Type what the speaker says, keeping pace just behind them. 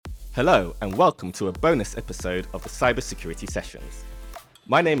Hello and welcome to a bonus episode of the Cybersecurity Sessions.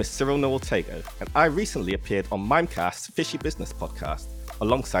 My name is Cyril Noel-Tago and I recently appeared on Mimecast's Fishy Business podcast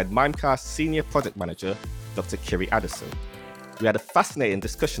alongside Mimecast Senior Project Manager, Dr. Kiri Addison. We had a fascinating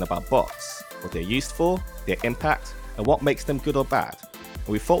discussion about bots, what they're used for, their impact, and what makes them good or bad. And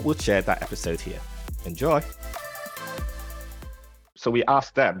we thought we'd share that episode here. Enjoy! So we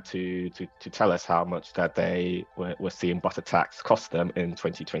asked them to tell us how much that they were seeing bot attacks cost them in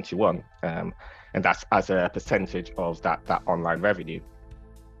 2021, and that's as a percentage of that online revenue.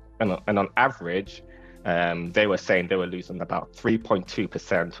 And on average, they were saying they were losing about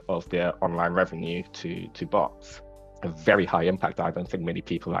 3.2% of their online revenue to bots. A very high impact I don't think many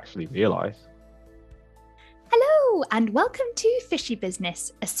people actually realise. Hello, and welcome to Fishy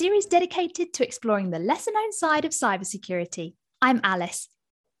Business, a series dedicated to exploring the lesser-known side of cybersecurity. I'm Alice.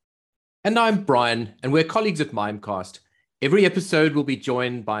 And I'm Brian, and we're colleagues at Mimecast. Every episode will be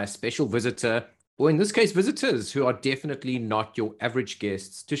joined by a special visitor, or in this case, visitors who are definitely not your average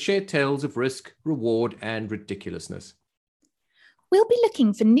guests, to share tales of risk, reward, and ridiculousness. We'll be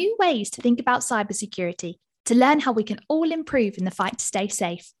looking for new ways to think about cybersecurity, to learn how we can all improve in the fight to stay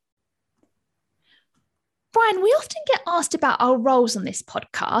safe. Brian, we often get asked about our roles on this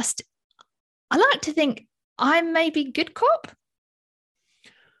podcast. I like to think I'm maybe good cop.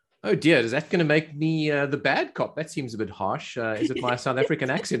 Oh dear, is that going to make me the bad cop? That seems a bit harsh. Is it my South African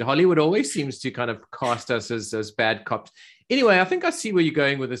accent? Hollywood always seems to kind of cast us as bad cops. Anyway, I think I see where you're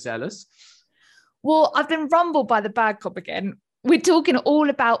going with this, Alice. Well, I've been rumbled by the bad cop again. We're talking all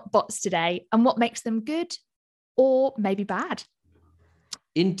about bots today and what makes them good or maybe bad.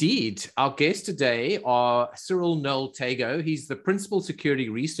 Indeed. Our guests today are Cyril Noel-Tago. He's the principal security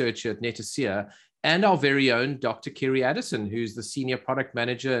researcher at Netacea, and our very own Dr. Kiri Addison, who's the senior product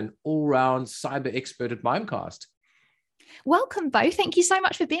manager and all-round cyber expert at Mimecast. Welcome both. Thank you so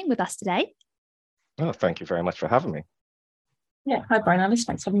much for being with us today. Oh, thank you very much for having me. Yeah, hi Brian, Alice,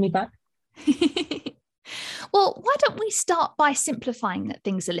 thanks for having me back. Well, why don't we start by simplifying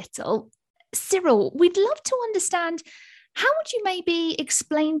things a little? Cyril, we'd love to understand, how would you maybe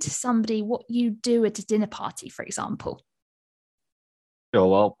explain to somebody what you do at a dinner party, for example? Sure,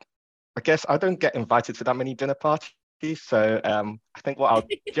 well, I guess I don't get invited to that many dinner parties. So I think what I'll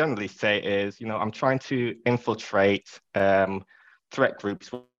generally say is, I'm trying to infiltrate threat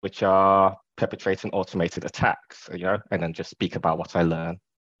groups which are perpetrating automated attacks, and then just speak about what I learn.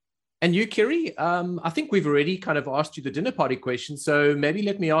 And you, Kiri, I think we've already kind of asked you the dinner party question. So maybe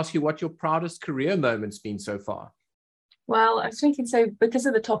let me ask you what your proudest career moment's been so far. Well, I was thinking, so because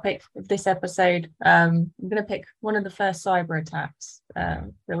of the topic of this episode, I'm going to pick one of the first cyber attacks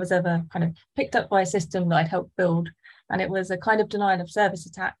that was ever kind of picked up by a system that I'd helped build. And it was a kind of denial of service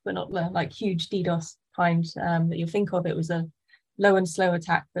attack, but not like huge DDoS kind that you'll think of. It was a low and slow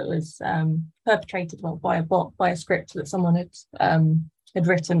attack that was perpetrated by a bot, by a script that someone had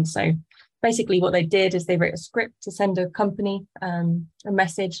written. So basically what they did is they wrote a script to send a company a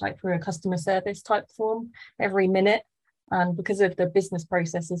message like through a customer service type form every minute. And because of the business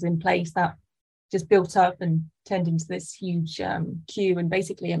processes in place, that just built up and turned into this huge queue. And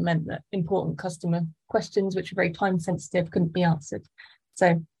basically it meant that important customer questions, which were very time sensitive, couldn't be answered.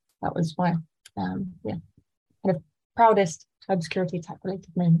 So that was my kind of proudest cybersecurity attack related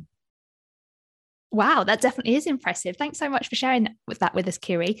moment. Wow, that definitely is impressive. Thanks so much for sharing that with us,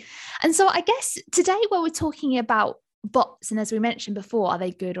 Kiri. And so I guess today where we're talking about bots, and as we mentioned before, are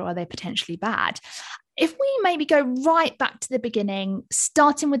they good or are they potentially bad? If we maybe go right back to the beginning,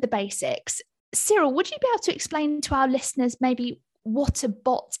 starting with the basics, Cyril, would you be able to explain to our listeners maybe what a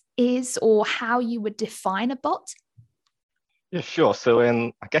bot is or how you would define a bot? Yeah, sure. So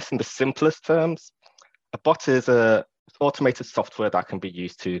in the simplest terms, a bot is automated software that can be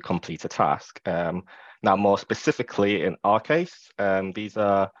used to complete a task. Now, more specifically in our case, these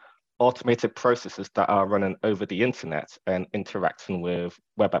are automated processes that are running over the internet and interacting with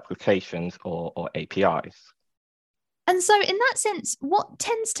web applications or APIs. And so in that sense, what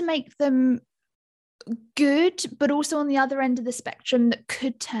tends to make them good, but also on the other end of the spectrum that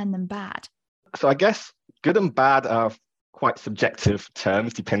could turn them bad? So I guess good and bad are quite subjective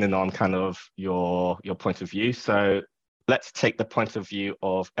terms depending on kind of your point of view. So let's take the point of view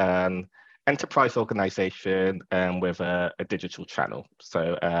of an enterprise organization with a digital channel.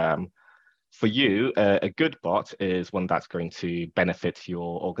 So for you, a good bot is one that's going to benefit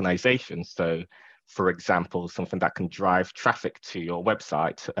your organization. So for example, something that can drive traffic to your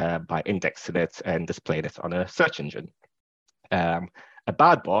website by indexing it and displaying it on a search engine. A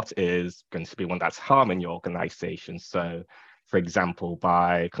bad bot is going to be one that's harming your organization. So for example,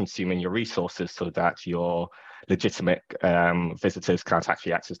 by consuming your resources so that your legitimate visitors can't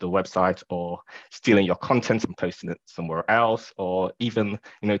actually access the website, or stealing your content and posting it somewhere else, or even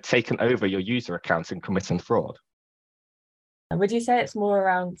taking over your user accounts and committing fraud. Would you say it's more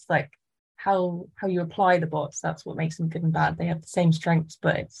around like how you apply the bots? That's what makes them good and bad. They have the same strengths,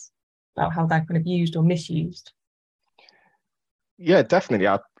 but it's about how they're kind of used or misused. Yeah, definitely.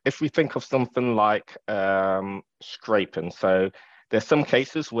 If we think of something like scraping, so there's some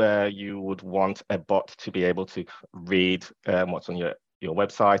cases where you would want a bot to be able to read what's on your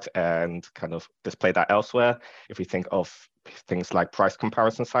website and kind of display that elsewhere. If we think of things like price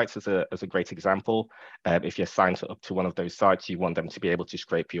comparison sites as a great example, if you're signed up to one of those sites, you want them to be able to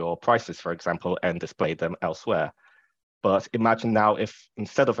scrape your prices, for example, and display them elsewhere. But imagine now if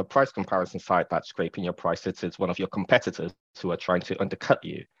instead of a price comparison site that's scraping your prices, it's one of your competitors who are trying to undercut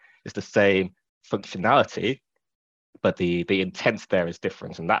you. It's the same functionality, but the intent there is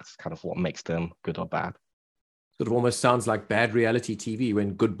different. And that's kind of what makes them good or bad. Sort of almost sounds like bad reality TV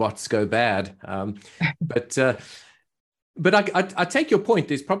when good bots go bad. But I take your point.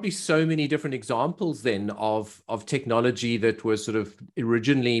 There's probably so many different examples then of technology that was sort of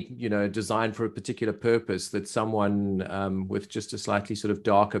originally, designed for a particular purpose, that someone with just a slightly sort of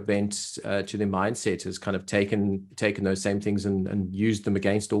darker bent to their mindset has kind of taken those same things and used them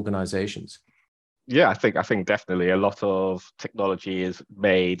against organizations. Yeah, I think definitely a lot of technology is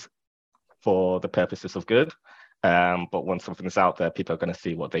made for the purposes of good. But when something is out there, people are going to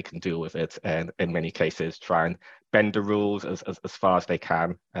see what they can do with it, and in many cases try and bend the rules as far as they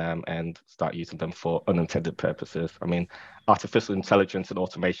can, and start using them for unintended purposes. I mean, artificial intelligence and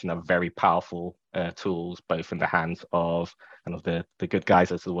automation are very powerful tools, both in the hands of kind of the good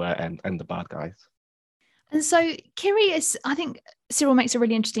guys, as it were, and the bad guys. And so, curious, I think Cyril makes a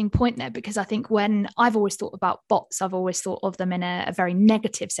really interesting point there, because I think when I've always thought about bots, I've always thought of them in a very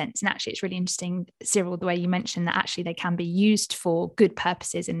negative sense. And actually, it's really interesting, Cyril, the way you mentioned that actually they can be used for good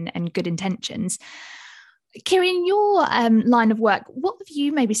purposes and good intentions. Kiri, in your line of work, what have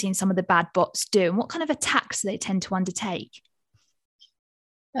you maybe seen some of the bad bots do, and what kind of attacks do they tend to undertake?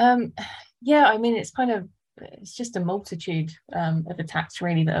 Yeah, I mean, it's just a multitude of attacks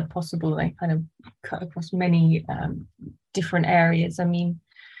really that are possible. They kind of cut across many different areas. I mean,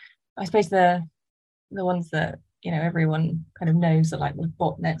 I suppose the ones that everyone kind of knows are like the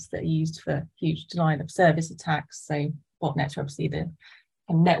botnets that are used for huge denial of service attacks. So botnets are obviously the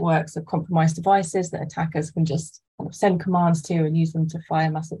networks of compromised devices that attackers can just kind of send commands to and use them to fire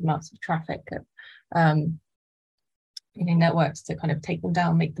massive amounts of traffic at networks to kind of take them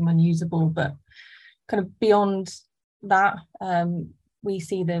down, make them unusable. But kind of beyond that, we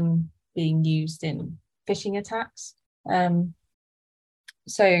see them being used in phishing attacks.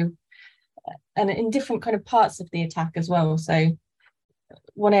 So, and in different kind of parts of the attack as well. So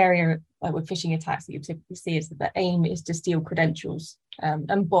one area with phishing attacks that you typically see is that the aim is to steal credentials,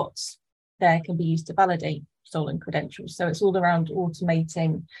 and bots there can be used to validate stolen credentials. So it's all around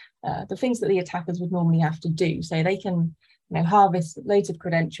automating the things that the attackers would normally have to do. So they can harvest loads of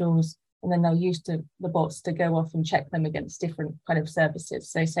credentials, and then they'll use the bots to go off and check them against different kind of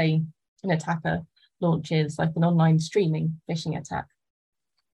services. So say an attacker launches like an online streaming phishing attack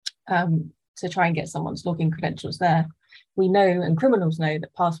to try and get someone's login credentials there. We know, and criminals know,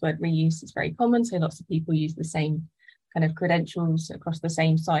 that password reuse is very common. So lots of people use the same kind of credentials across the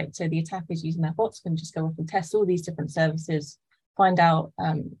same site. So the attackers using their bots can just go off and test all these different services, find out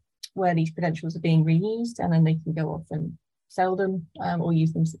where these credentials are being reused, and then they can go off and sell them or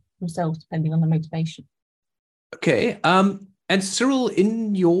use them themselves, depending on the motivation. Okay. And Cyril,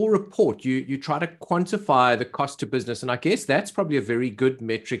 in your report, you try to quantify the cost to business. And I guess that's probably a very good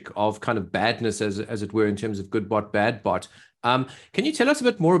metric of kind of badness, as it were, in terms of good bot, bad bot. Can you tell us a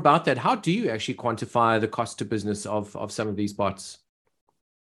bit more about that? How do you actually quantify the cost to business of some of these bots?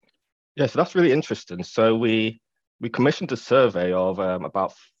 Yeah, so that's really interesting. So we commissioned a survey of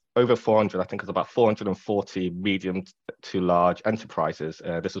about over 400, I think it was about 440 medium to large enterprises.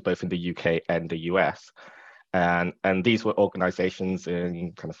 This was both in the UK and the US. And these were organizations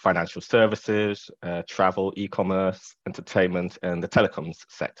in kind of financial services, travel, e-commerce, entertainment, and the telecoms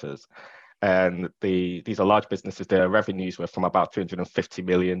sectors. And these are large businesses. Their revenues were from about $350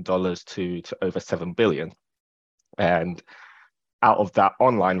 million to over $7 billion. And out of that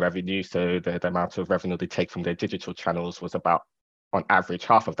online revenue, so the amount of revenue they take from their digital channels was about, on average,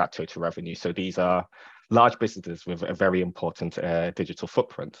 half of that total revenue. So these are large businesses with a very important digital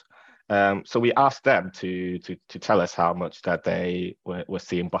footprint. So we asked them to tell us how much that they were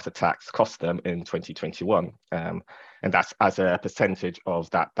seeing bot attacks cost them in 2021, and that's as a percentage of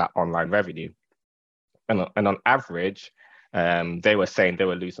that online revenue. And on average, they were saying they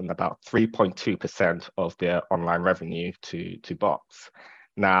were losing about 3.2% of their online revenue to bots.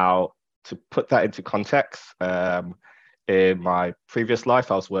 Now, to put that into context, in my previous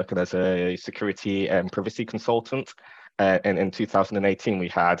life, I was working as a security and privacy consultant. And in 2018, we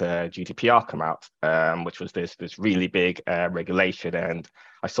had GDPR come out, which was this really big regulation. And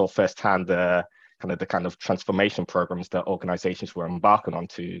I saw firsthand the kind of transformation programs that organizations were embarking on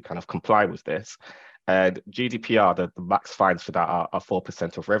to kind of comply with this. And GDPR, the max fines for that are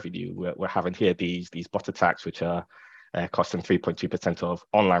 4% of revenue. We're having here these bot attacks, which are costing 3.2% of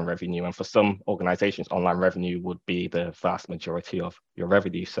online revenue. And for some organizations, online revenue would be the vast majority of your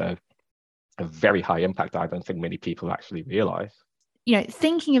revenue. So a very high impact that I don't think many people actually realize. You know,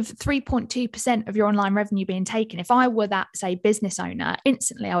 thinking of 3.2% of your online revenue being taken, if I were that, say, business owner,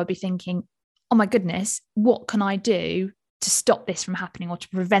 instantly I would be thinking, oh my goodness, what can I do to stop this from happening or to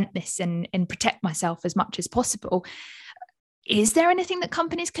prevent this and protect myself as much as possible? Is there anything that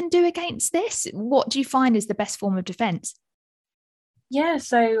companies can do against this? What do you find is the best form of defense? Yeah,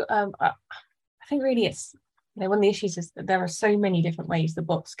 so I think really it's, one of the issues is that there are so many different ways the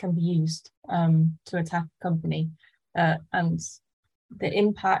bots can be used to attack a company, and the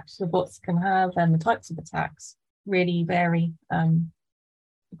impact the bots can have and the types of attacks really vary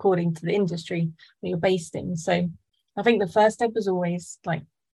according to the industry that you're based in. So I think the first step is always like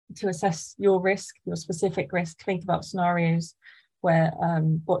to assess your risk, your specific risk, think about scenarios where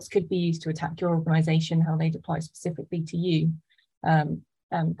bots could be used to attack your organization, how they'd apply specifically to you, and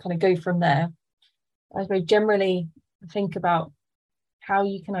kind of go from there. I suppose generally think about how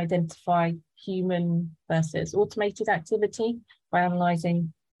you can identify human versus automated activity by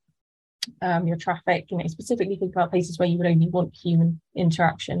analysing your traffic. Specifically think about places where you would only want human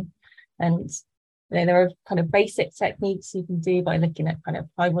interaction. And there are kind of basic techniques you can do by looking at kind of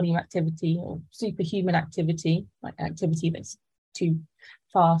high volume activity or superhuman activity, like activity that's too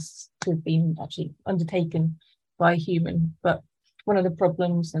fast to have been actually undertaken by a human. But one of the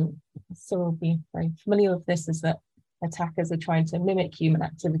problems, and Cyril will be very familiar with this, is that attackers are trying to mimic human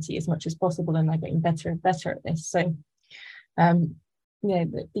activity as much as possible, and they're getting better and better at this. So,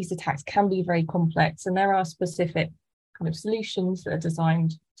 these attacks can be very complex, and there are specific kind of solutions that are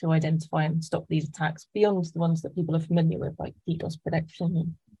designed to identify and stop these attacks beyond the ones that people are familiar with, like DDoS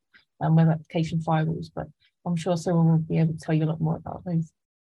protection and web application firewalls. But I'm sure Cyril will be able to tell you a lot more about those.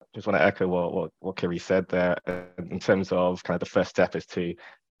 Just want to echo what Kiri said there. In terms of kind of the first step is to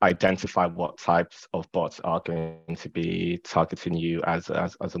identify what types of bots are going to be targeting you as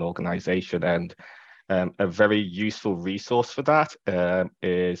an organization. And a very useful resource for that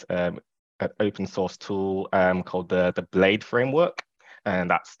is an open source tool called the BLADE framework.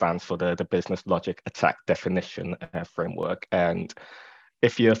 And that stands for the Business Logic Attack Definition framework. And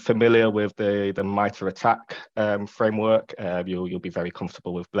if you're familiar with the MITRE ATT&CK framework, you'll be very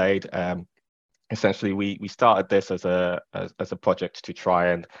comfortable with BLADE. Essentially, we started this as a project to try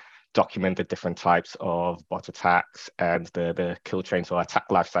and document the different types of bot attacks and the kill chains or attack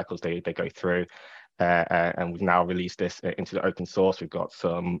life cycles they go through. And we've now released this into the open source. We've got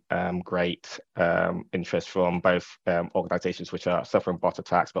some great interest from both organizations which are suffering bot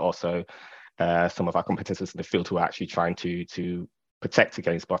attacks, but also some of our competitors in the field who are actually trying to protect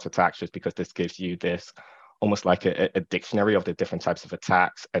against bot attacks, just because this gives you this almost like a dictionary of the different types of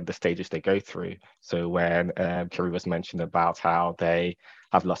attacks and the stages they go through. So when Kiri was mentioned about how they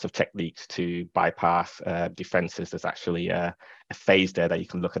have lots of techniques to bypass defenses, there's actually a phase there that you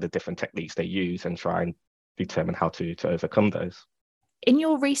can look at the different techniques they use and try and determine how to overcome those. In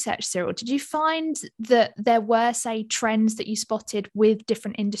your research, Cyril, did you find that there were, say, trends that you spotted with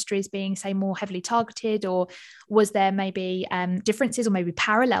different industries being, say, more heavily targeted, or was there maybe differences or maybe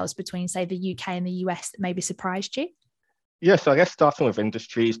parallels between, say, the UK and the US that maybe surprised you? Yeah, so I guess starting with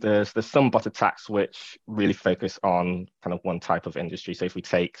industries, there's some bot attacks which really focus on kind of one type of industry. So if we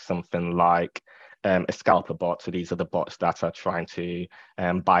take something like a scalper bot, so these are the bots that are trying to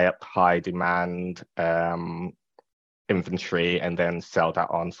buy up high demand inventory and then sell that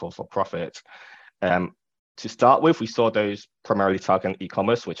on for profit. To start with, we saw those primarily targeting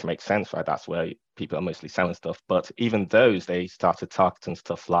e-commerce, which makes sense, right? That's where people are mostly selling stuff. But even those, they started targeting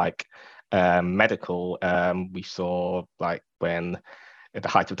stuff like medical. We saw, like, when at the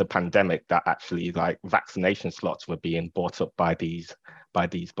height of the pandemic, that actually like vaccination slots were being bought up by these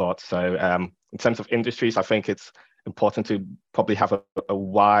bots. So in terms of industries, I think it's important to probably have a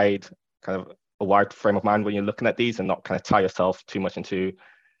wide frame of mind when you're looking at these, and not kind of tie yourself too much into,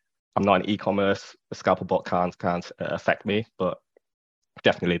 I'm not in e-commerce, the scalper bot can't affect me. But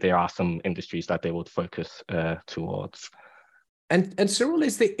definitely there are some industries that they would focus towards. And Cyril,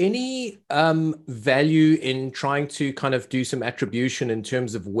 is there any value in trying to kind of do some attribution in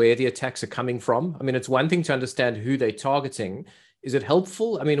terms of where the attacks are coming from? I mean, it's one thing to understand who they're targeting. Is it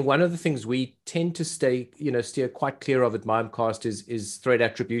helpful? I mean, one of the things we tend to steer quite clear of at Mimecast is threat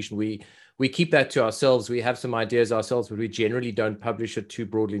attribution. We keep that to ourselves. We have some ideas ourselves, but we generally don't publish it too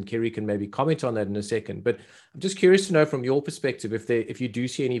broadly. And Kerry can maybe comment on that in a second. But I'm just curious to know from your perspective if you do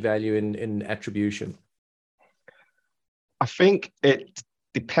see any value in attribution. I think it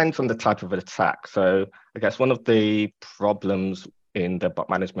depends on the type of attack. So I guess one of the problems in the bot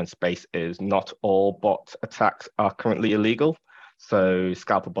management space is not all bot attacks are currently illegal. So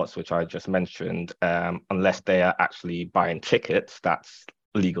scalper bots, which I just mentioned, unless they are actually buying tickets, that's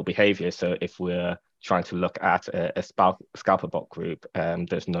legal behavior. So if we're trying to look at a scalper bot group,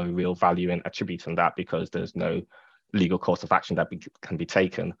 there's no real value in attributing that because there's no legal course of action that can be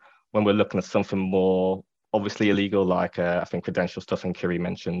taken. When we're looking at something more obviously illegal, like I think credential stuff and Kerry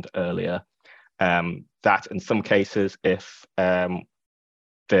mentioned earlier, that in some cases, if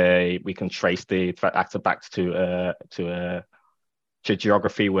we can trace the threat actor back to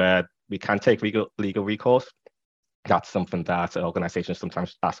geography where we can take legal recourse, that's something that organizations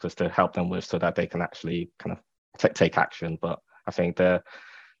sometimes ask us to help them with so that they can actually kind of take action. But I think there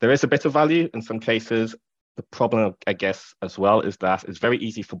is a bit of value in some cases. The problem, I guess, as well, is that it's very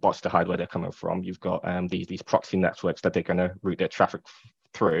easy for bots to hide where they're coming from. You've got these proxy networks that they're going to route their traffic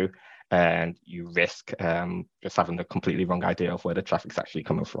through, and you risk just having a completely wrong idea of where the traffic's actually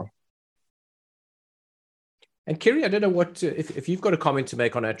coming from. And Kerry, I don't know what if you've got a comment to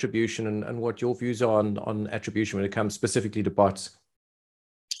make on attribution and what your views are on attribution when it comes specifically to bots.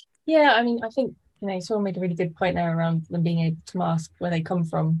 Yeah, I mean, I think Cyril made a really good point there around them being able to mask where they come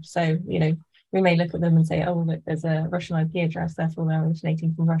from. So we may look at them and say, oh, look, there's a Russian IP address, therefore they're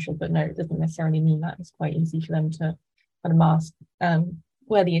originating from Russia. But no, it doesn't necessarily mean that. It's quite easy for them to kind of mask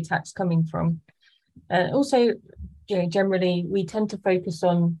where the attack's coming from. Also, generally, we tend to focus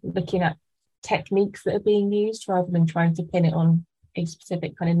on looking at techniques that are being used rather than trying to pin it on a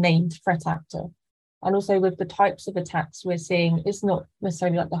specific kind of named threat actor. And also with the types of attacks we're seeing, it's not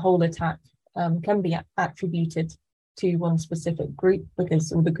necessarily like the whole attack can be attributed to one specific group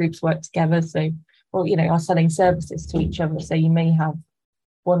because all the groups work together. So, are selling services to each other. So you may have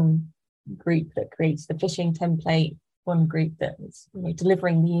one group that creates the phishing template, one group that is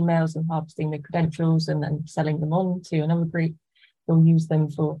delivering the emails and harvesting the credentials and then selling them on to another group who'll use them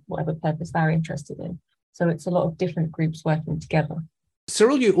for whatever purpose they're interested in. So it's a lot of different groups working together.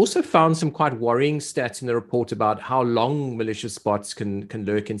 Cyril, you also found some quite worrying stats in the report about how long malicious bots can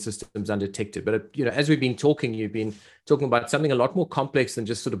lurk in systems undetected. But as we've been talking, you've been talking about something a lot more complex than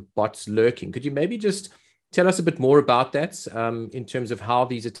just sort of bots lurking. Could you maybe just tell us a bit more about that in terms of how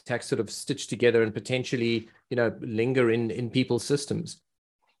these attacks sort of stitch together and potentially linger in people's systems?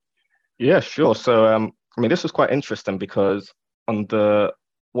 Yeah, sure. So this was quite interesting because on the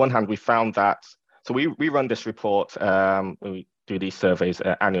one hand, we found that we run this report. We do these surveys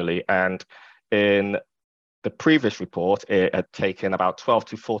annually, and in the previous report, it had taken about 12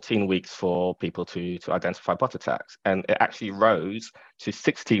 to 14 weeks for people to identify bot attacks, and it actually rose to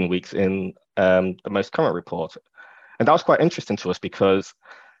 16 weeks in the most current report. And that was quite interesting to us because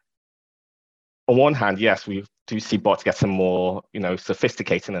on one hand, yes, we do see bots getting more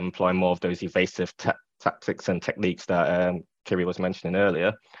sophisticated and employing more of those evasive tactics and techniques that Kerry was mentioning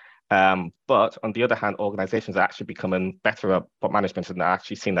earlier. But on the other hand, organizations are actually becoming better at bot management and are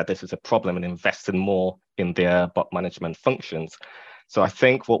actually seeing that this is a problem and investing more in their bot management functions. So I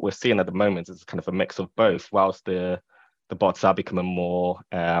think what we're seeing at the moment is kind of a mix of both. Whilst the bots are becoming more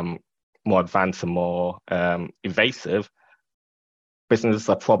advanced and more evasive, businesses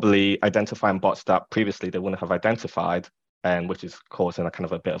are probably identifying bots that previously they wouldn't have identified, and which is causing a kind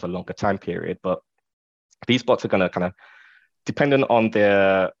of a bit of a longer time period. But these bots are going to kind of, depending on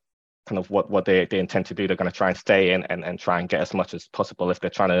their kind of what they intend to do, they're going to try and stay in and try and get as much as possible. If they're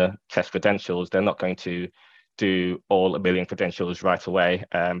trying to test credentials, they're not going to do all 1 million credentials right away,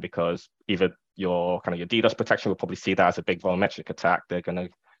 because either your DDoS protection will probably see that as a big volumetric attack. They're going to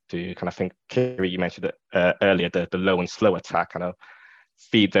do kind of think, Kerry, you mentioned it earlier, the low and slow attack, kind of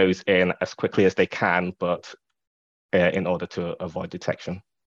feed those in as quickly as they can, but in order to avoid detection.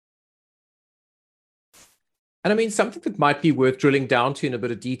 And something that might be worth drilling down to in a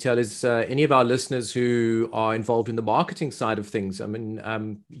bit of detail is any of our listeners who are involved in the marketing side of things.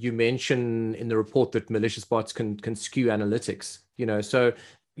 You mention in the report that malicious bots can skew analytics.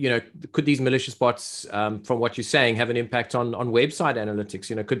 Could these malicious bots, from what you're saying, have an impact on website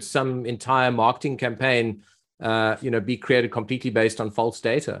analytics? Could some entire marketing campaign, be created completely based on false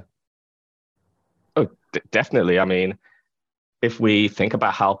data? Oh, definitely. if we think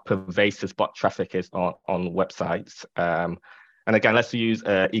about how pervasive bot traffic is on websites, and again, let's use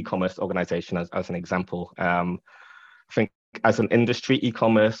e-commerce organization as an example. I think as an industry,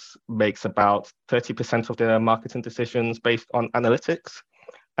 e-commerce makes about 30% of their marketing decisions based on analytics.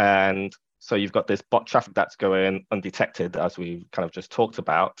 And so you've got this bot traffic that's going undetected, as we kind of just talked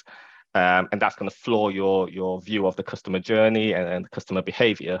about. And that's going to floor your view of the customer journey and customer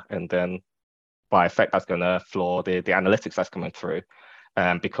behavior. And then by effect, that's going to floor the analytics that's coming through,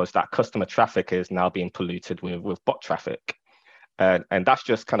 because that customer traffic is now being polluted with bot traffic. And that's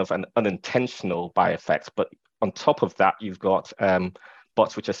just kind of an unintentional by effect. But on top of that, you've got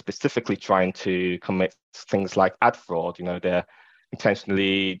bots which are specifically trying to commit things like ad fraud. You know, they're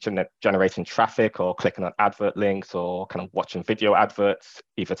intentionally generating traffic or clicking on advert links or kind of watching video adverts,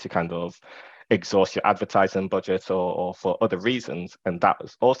 either to kind of exhaust your advertising budget or for other reasons. And that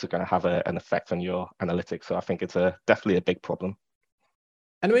is also going to have an effect on your analytics. So I think it's definitely a big problem.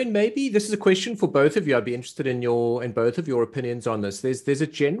 And I mean, maybe this is a question for both of you. I'd be interested in both of your opinions on this. There's a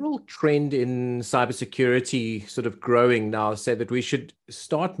general trend in cybersecurity sort of growing now, say that we should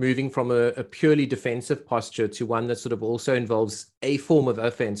start moving from a purely defensive posture to one that sort of also involves a form of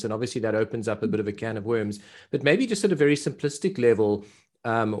offense. And obviously that opens up a bit of a can of worms, but maybe just at a very simplistic level,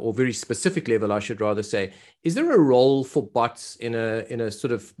 or very specific level, I should rather say, is there a role for bots in a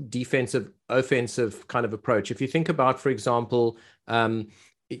sort of defensive, offensive kind of approach? If you think about, for example,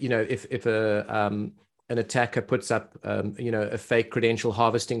 you know, if an attacker puts up, you know, a fake credential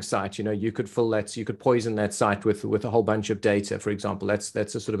harvesting site, you know, you could poison that site with a whole bunch of data, for example. That's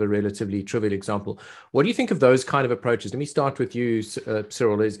a sort of a relatively trivial example. What do you think of those kind of approaches? Let me start with you,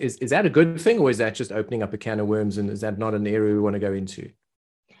 Cyril. Is that a good thing, or is that just opening up a can of worms, and is that not an area we want to go into?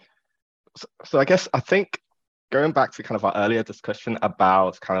 So I think going back to kind of our earlier discussion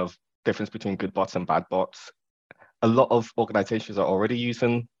about kind of difference between good bots and bad bots, a lot of organizations are already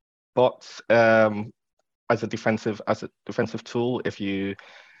using bots as a defensive tool. If you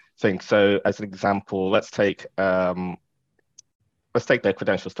think so, as an example, let's take the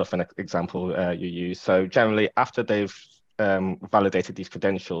credential stuff an example you use. So generally, after they've validated these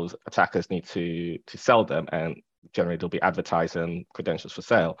credentials, attackers need to sell them, and generally they'll be advertising credentials for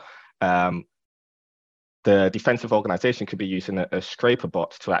sale. The defensive organization could be using a scraper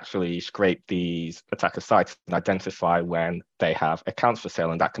bot to actually scrape these attacker sites and identify when they have accounts for sale,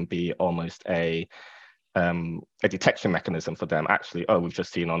 and that can be almost a detection mechanism for them. Actually, oh, we've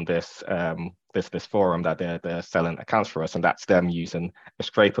just seen on this forum that they're selling accounts for us, and that's them using a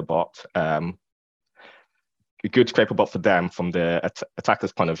scraper bot. A good scraper bot for them, from the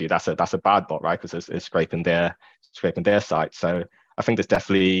attacker's point of view, that's a bad bot, right? Because it's scraping their site. So I think there's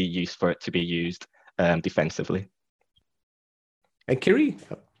definitely use for it to be used defensively. And Kiri,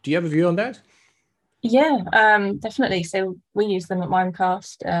 do you have a view on that? Yeah, definitely. So we use them at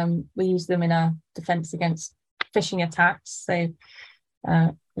Mimecast. We use them in our defense against phishing attacks. So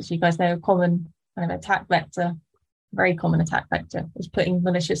as you guys know, a common kind of attack vector, very common attack vector, is putting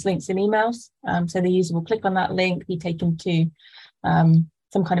malicious links in emails. So the user will click on that link, be taken to some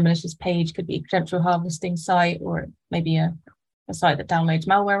kind of malicious page, could be a credential harvesting site, or maybe a site that downloads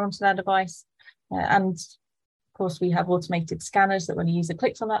malware onto their device. And of course, we have automated scanners that when a user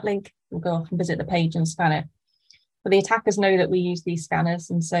clicks on that link, will go off and visit the page and scan it. But the attackers know that we use these scanners,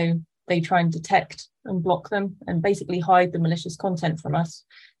 and so they try and detect and block them and basically hide the malicious content from us.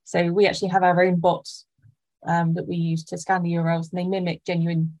 So we actually have our own bots that we use to scan the URLs, and they mimic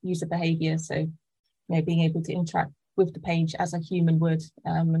genuine user behavior. So, you know, being able to interact with the page as a human would,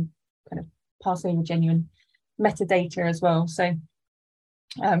 and kind of pass over genuine metadata as well. So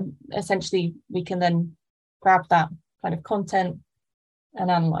essentially we can then grab that kind of content and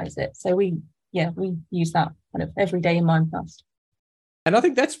analyze it. So we use that kind of every day in Mimecast. And I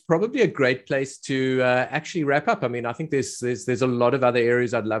think that's probably a great place to actually wrap up. I mean, I think there's a lot of other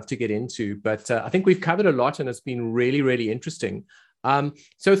areas I'd love to get into, but I think we've covered a lot, and it's been really, really interesting.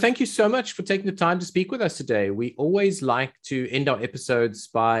 So thank you so much for taking the time to speak with us today. We always like to end our episodes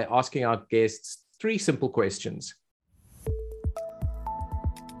by asking our guests 3 simple questions.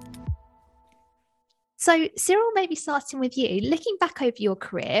 So Cyril, maybe starting with you, looking back over your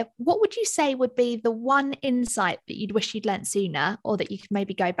career, what would you say would be the one insight that you'd wish you'd learnt sooner, or that you could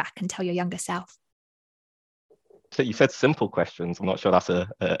maybe go back and tell your younger self? So you said simple questions. I'm not sure that's a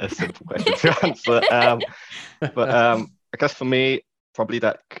simple question to answer. But I guess for me, probably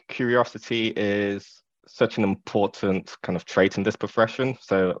that curiosity is such an important kind of trait in this profession.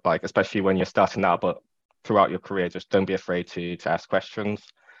 So like, especially when you're starting out, but throughout your career, just don't be afraid to ask questions.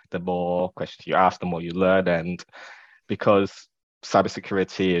 The more questions you ask, the more you learn. And because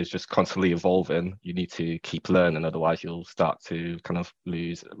cybersecurity is just constantly evolving. You need to keep learning, otherwise you'll start to kind of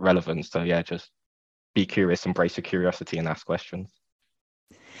lose relevance. So yeah, just be curious, embrace your curiosity, and ask questions.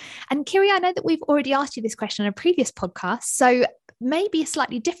 And Kiri, I know that we've already asked you this question on a previous podcast, so maybe a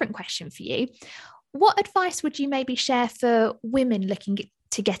slightly different question for you. What advice would you maybe share for women looking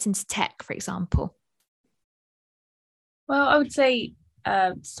to get into tech, for example? Well, I would say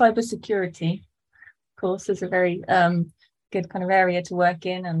cybersecurity, of course, is a very good kind of area to work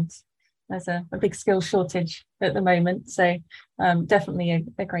in, and there's a big skill shortage at the moment. So definitely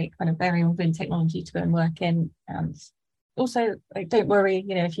a great kind of area within technology to go and work in. And also, don't worry,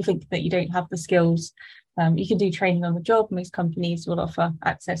 if you think that you don't have the skills, you can do training on the job. Most companies will offer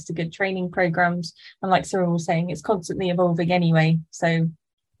access to good training programs. And like Cyril was saying, it's constantly evolving anyway. So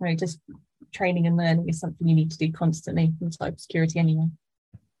just training and learning is something you need to do constantly in cybersecurity anyway.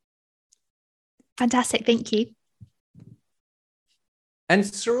 Fantastic, thank you. And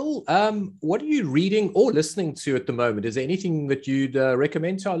Cyril, what are you reading or listening to at the moment? Is there anything that you'd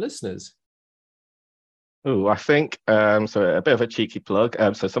recommend to our listeners? Oh, I think, so a bit of a cheeky plug.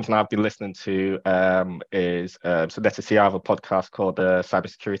 So something I've been listening to is, so Netasia, I have a podcast called the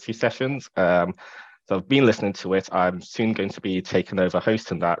Cybersecurity Sessions. So I've been listening to it. I'm soon going to be taking over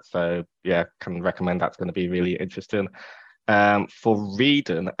hosting that. So yeah, can recommend that's going to be really interesting. For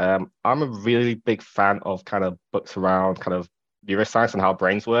reading, I'm a really big fan of kind of books around kind of neuroscience and how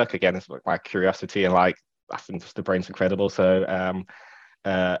brains work. Again, it's my curiosity, and I think just the brain's incredible. So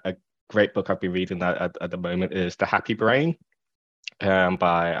a great book I've been reading at the moment is The Happy Brain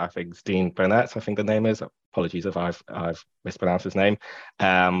by, I think, Dean Burnett, I think the name is. Apologies if I've mispronounced his name.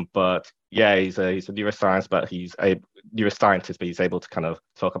 But yeah, he's a neuroscience, but he's a neuroscientist, but he's able to kind of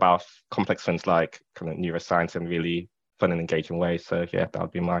talk about complex things like kind of neuroscience in really fun and engaging ways. So yeah, that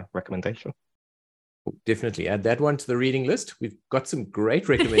would be my recommendation. Definitely add that one to the reading list. We've got some great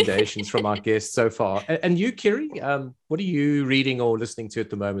recommendations from our guests so far. And you, Kiri, what are you reading or listening to at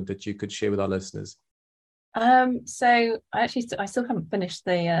the moment that you could share with our listeners? So I still haven't finished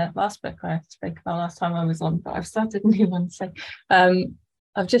the last book I spoke about last time I was on, but I've started a new one. So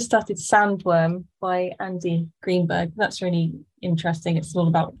I've just started Sandworm by Andy Greenberg. That's really interesting. It's all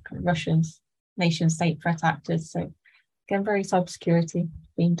about kind of Russia's nation state threat actors. So again, very cybersecurity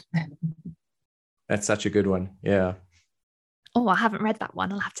themed. That's such a good one. Yeah. Oh, I haven't read that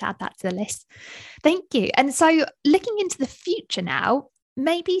one. I'll have to add that to the list. Thank you. And so looking into the future now,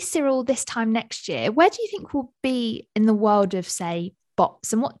 maybe Cyril, this time next year, where do you think we'll be in the world of, say,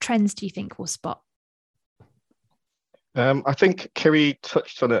 bots, and what trends do you think we'll spot? I think Kiri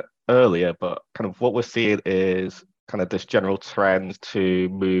touched on it earlier, but kind of what we're seeing is kind of this general trend to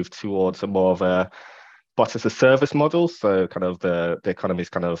move towards a more of a bot as a service model. So kind of the economy is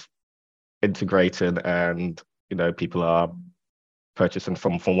kind of integrated, and people are purchasing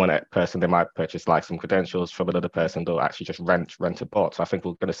from one person. They might purchase like some credentials from another person. They'll actually just rent a bot. So I think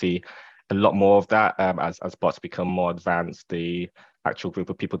we're going to see a lot more of that as bots become more advanced. The actual group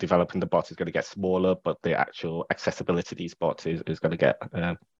of people developing the bots is going to get smaller, but the actual accessibility to these bots is going to get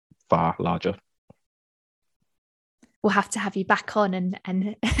far larger. We'll have to have you back on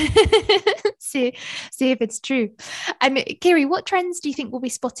and see if it's true. Kiri, what trends do you think we'll be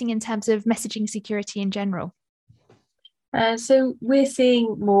spotting in terms of messaging security in general? So we're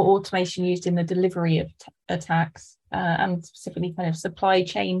seeing more automation used in the delivery of attacks, and specifically kind of supply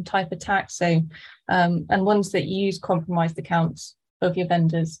chain type attacks. So and ones that use compromised accounts of your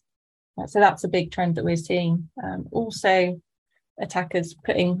vendors. So that's a big trend that we're seeing. Also, attackers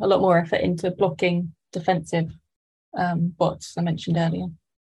putting a lot more effort into blocking defensive bots I mentioned earlier.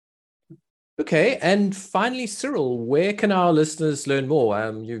 Okay, and finally, Cyril, where can our listeners learn more?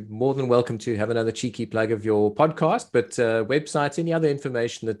 You're more than welcome to have another cheeky plug of your podcast, but websites, any other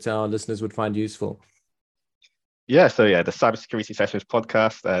information that our listeners would find useful? Yeah, so yeah, the Cybersecurity Sessions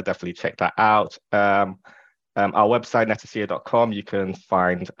podcast, definitely check that out. Our website, netasia.com, you can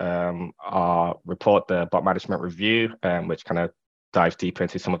find our report, the Bot Management Review, which kind of dives deeper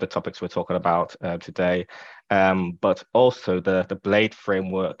into some of the topics we're talking about today, but also the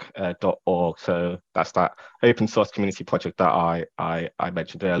bladeframework.org. So that's that open source community project that I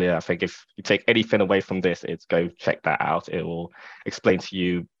mentioned earlier. I think if you take anything away from this, it's go check that out. It will explain to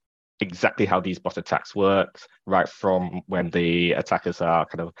you exactly how these bot attacks work, right from when the attackers are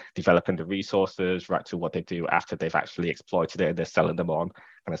kind of developing the resources, right to what they do after they've actually exploited it and they're selling them on,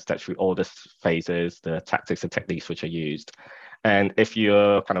 and it's through all the phases, the tactics and techniques which are used. And if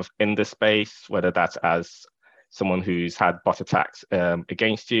you're kind of in this space, whether that's as someone who's had bot attacks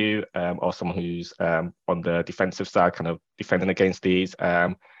against you, or someone who's on the defensive side, kind of defending against these,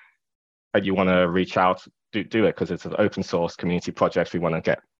 and you want to reach out do it, because it's an open source community project. We want to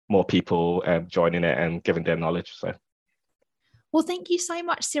get more people joining it and giving their knowledge. So. Well, thank you so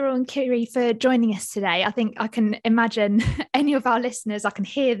much, Cyril and Kiri, for joining us today. I think I can imagine any of our listeners, I can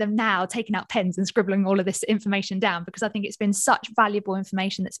hear them now taking out pens and scribbling all of this information down, because I think it's been such valuable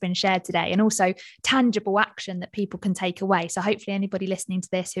information that's been shared today, and also tangible action that people can take away. So hopefully anybody listening to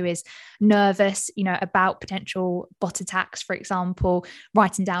this who is nervous, about potential bot attacks, for example,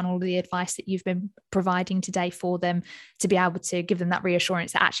 writing down all of the advice that you've been providing today for them, to be able to give them that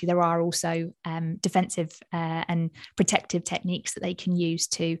reassurance that actually there are also defensive and protective techniques that they can use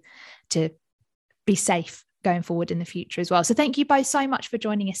to be safe going forward in the future as well. So thank you both so much for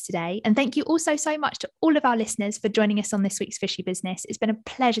joining us today. And thank you also so much to all of our listeners for joining us on this week's Fishy Business. It's been a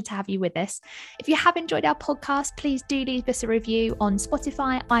pleasure to have you with us. If you have enjoyed our podcast, please do leave us a review on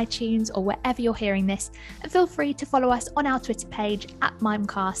Spotify, iTunes, or wherever you're hearing this. And feel free to follow us on our Twitter page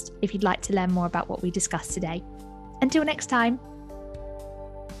 @Mimecast if you'd like to learn more about what we discussed today. Until next time.